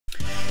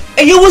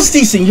Hey, yo, what's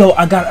decent? Yo,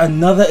 I got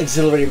another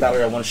exhilarating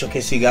battle I want to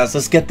showcase to you guys.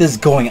 Let's get this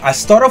going. I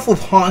start off with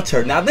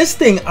Haunter. Now, this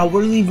thing I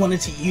really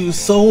wanted to use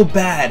so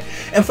bad.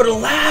 And for the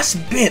last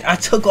bit, I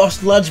took off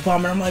Sludge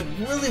Bomb, and I'm like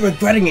really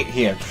regretting it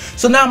here.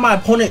 So now my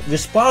opponent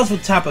responds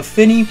with Tapu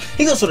Fini.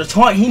 He goes for the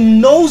taunt. He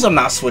knows I'm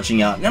not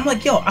switching out. And I'm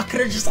like, yo, I could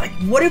have just like,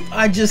 what if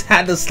I just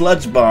had the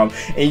Sludge Bomb?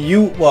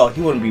 And well,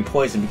 he wouldn't be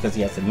poisoned because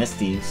he has the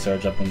Misty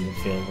Surge up in the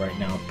field right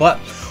now. But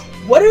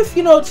what if,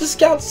 you know, just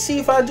scout to see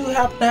if I do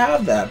happen to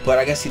have that? But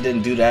I guess he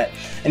didn't do that.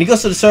 And he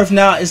goes to the Surf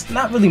now. It's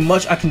not really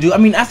much I can do. I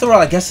mean, after all,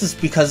 I guess it's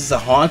because it's a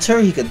Haunter.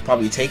 He could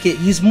probably take it.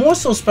 He's more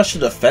so special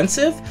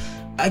defensive,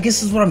 I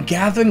guess is what I'm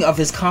gathering of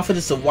his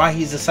confidence of why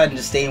he's deciding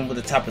to stay in with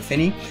the Tapu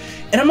Fini.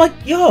 And I'm like,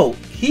 yo,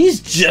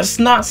 he's just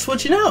not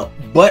switching out.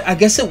 But I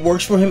guess it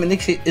works for him in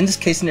this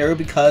case scenario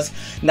because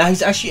now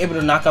he's actually able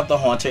to knock out the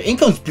Haunter. In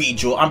comes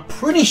Beedrill. I'm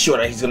pretty sure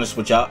that he's going to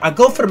switch out. I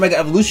go for the Mega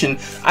Evolution.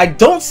 I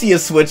don't see a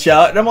switch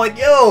out. And I'm like,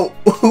 yo,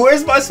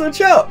 where's my switch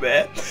out,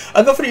 man?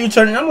 I go for the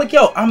U-turn and I'm like,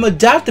 yo, I'm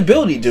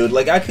adaptability, dude.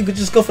 Like, I could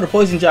just go for the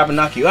Poison Jab and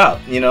knock you out,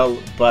 you know.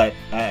 But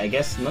I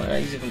guess no,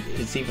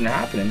 it's even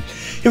happening.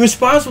 He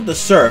responds with the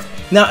Surf.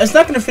 Now, it's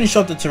not going to finish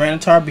off the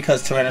Tyranitar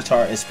because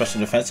Tyranitar is special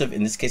defensive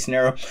in this case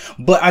scenario.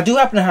 But I do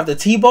happen to have the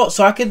T-Bolt,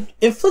 so I could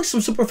inflict some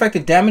super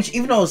effective damage,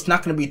 even though it's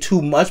not going to be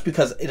too much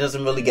because it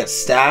doesn't really get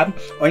stabbed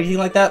or anything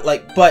like that.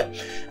 But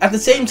at the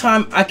same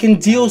time, I can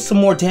deal some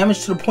more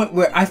damage to the point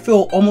where I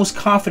feel almost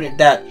confident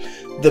that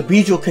the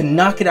Beedrill can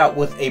knock it out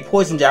with a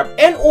Poison Jab,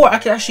 and or I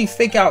could actually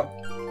fake out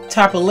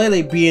Tapu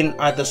Lele being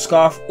either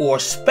Scarf or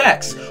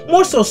Specs.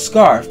 More so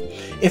Scarf,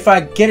 if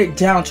I get it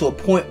down to a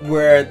point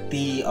where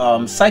the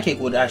Psychic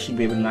would actually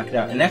be able to knock it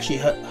out. And actually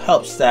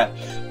helps that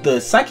the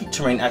Psychic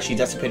terrain actually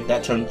dissipated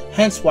that turn,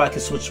 hence why I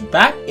can switch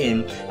back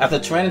in after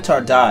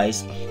Tyranitar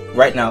dies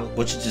right now,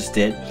 which it just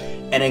did,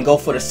 and then go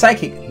for the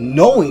Psychic,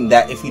 knowing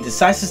that if he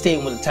decides to stay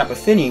in with the Tapu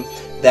Fini,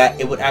 that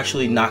it would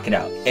actually knock it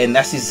out. And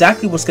that's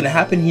exactly what's going to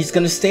happen. He's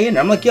going to stay in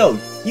there. I'm like, yo,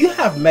 you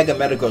have Mega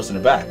Metagross in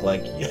the back.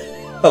 Like,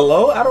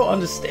 hello? I don't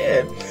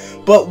understand.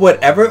 But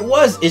whatever it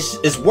was,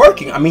 it's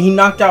working. I mean, he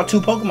knocked out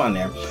 2 Pokemon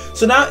there.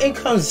 So now in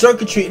comes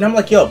Xurkitree, and I'm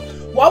like, yo,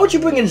 why would you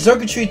bring in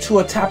Xurkitree to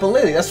a Tapu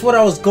Lele? That's what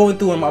I was going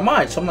through in my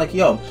mind. So I'm like,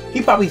 yo,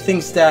 he probably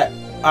thinks that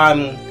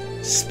I'm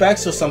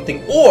Specs or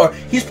something, or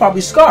he's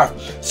probably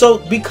Scarf. So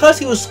because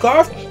he was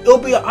Scarf, it'll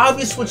be an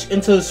obvious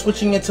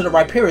switching into the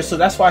Rhyperior. So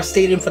that's why I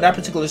stayed in for that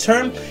particular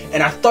turn.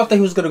 And I thought that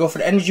he was going to go for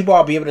the Energy Ball.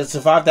 I'll be able to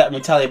survive that and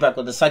retaliate back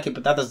with the Psychic,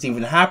 but that doesn't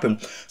even happen.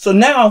 So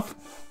now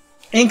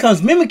in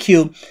comes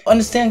Mimikyu.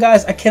 Understand,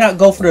 guys, I cannot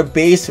go for the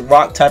base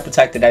rock type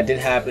attack that I did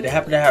have. It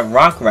happened to have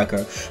Rock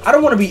Wrecker. I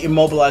don't want to be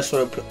immobilized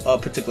for a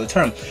particular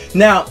turn.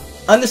 Now,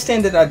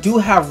 understand that I do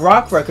have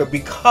Rock Wrecker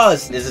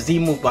because there's a Z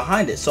move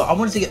behind it. So I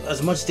wanted to get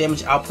as much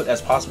damage output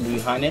as possible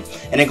behind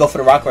it, and then go for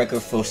the Rock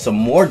Wrecker for some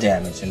more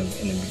damage in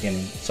the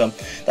beginning. So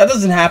that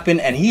doesn't happen,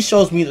 and he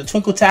shows me the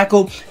Twinkle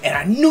Tackle, and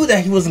I knew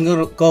that he wasn't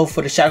going to go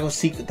for the Shadow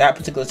Seek that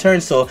particular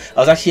turn, so I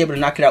was actually able to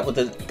knock it out with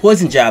the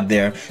Poison Jab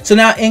there. So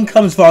now in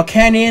comes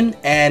Volcanion,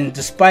 and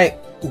despite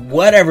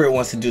whatever it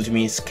wants to do to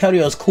me,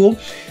 Keldeo is cool.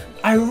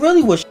 I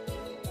really wish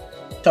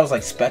I was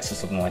like Specs or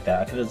something like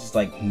that. I could have just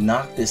like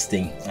knocked this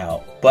thing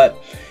out. But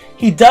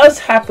he does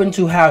happen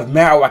to have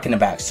Marowak in the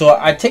back. So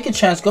I take a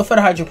chance, go for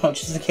the Hydro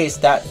Punch just in case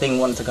that thing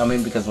wanted to come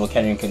in, because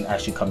Volcanion can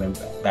actually come in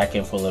back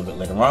in for a little bit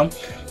later on.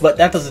 But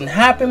that doesn't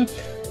happen.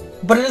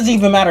 But it doesn't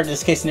even matter in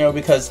this case scenario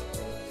because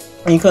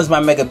my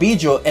Mega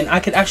Beedrill, and I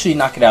could actually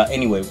knock it out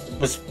anyway,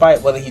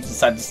 despite whether he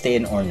decided to stay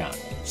in or not.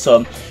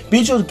 So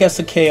Beedrill gets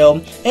a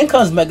KO. In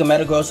comes Mega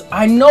Metagross.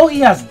 I know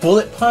he has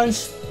Bullet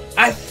Punch.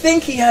 I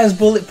think he has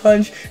Bullet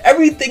Punch.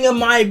 Everything in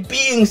my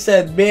being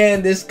said,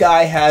 man, this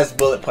guy has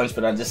Bullet Punch,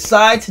 but I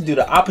decided to do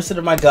the opposite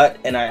of my gut,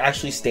 and I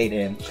actually stayed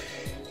in.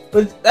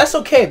 But that's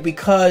okay,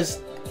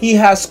 because he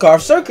has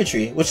Scarf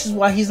Circuitry, which is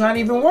why he's not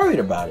even worried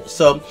about it.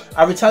 So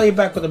I retaliate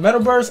back with a Metal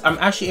Burst. I'm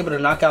actually able to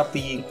knock out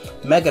the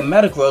Mega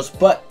Metagross,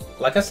 but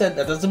like I said,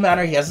 that doesn't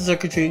matter. He has the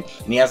Circuitry,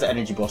 and he has the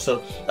Energy Ball.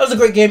 So that was a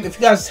great game. If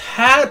you guys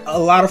had a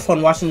lot of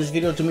fun watching this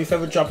video, do me a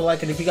favor, drop a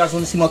like. And if you guys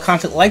want to see more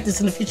content like this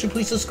in the future,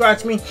 please subscribe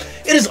to me.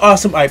 It is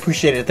awesome. I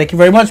appreciate it. Thank you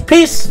very much.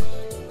 Peace.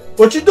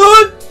 What you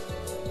doing?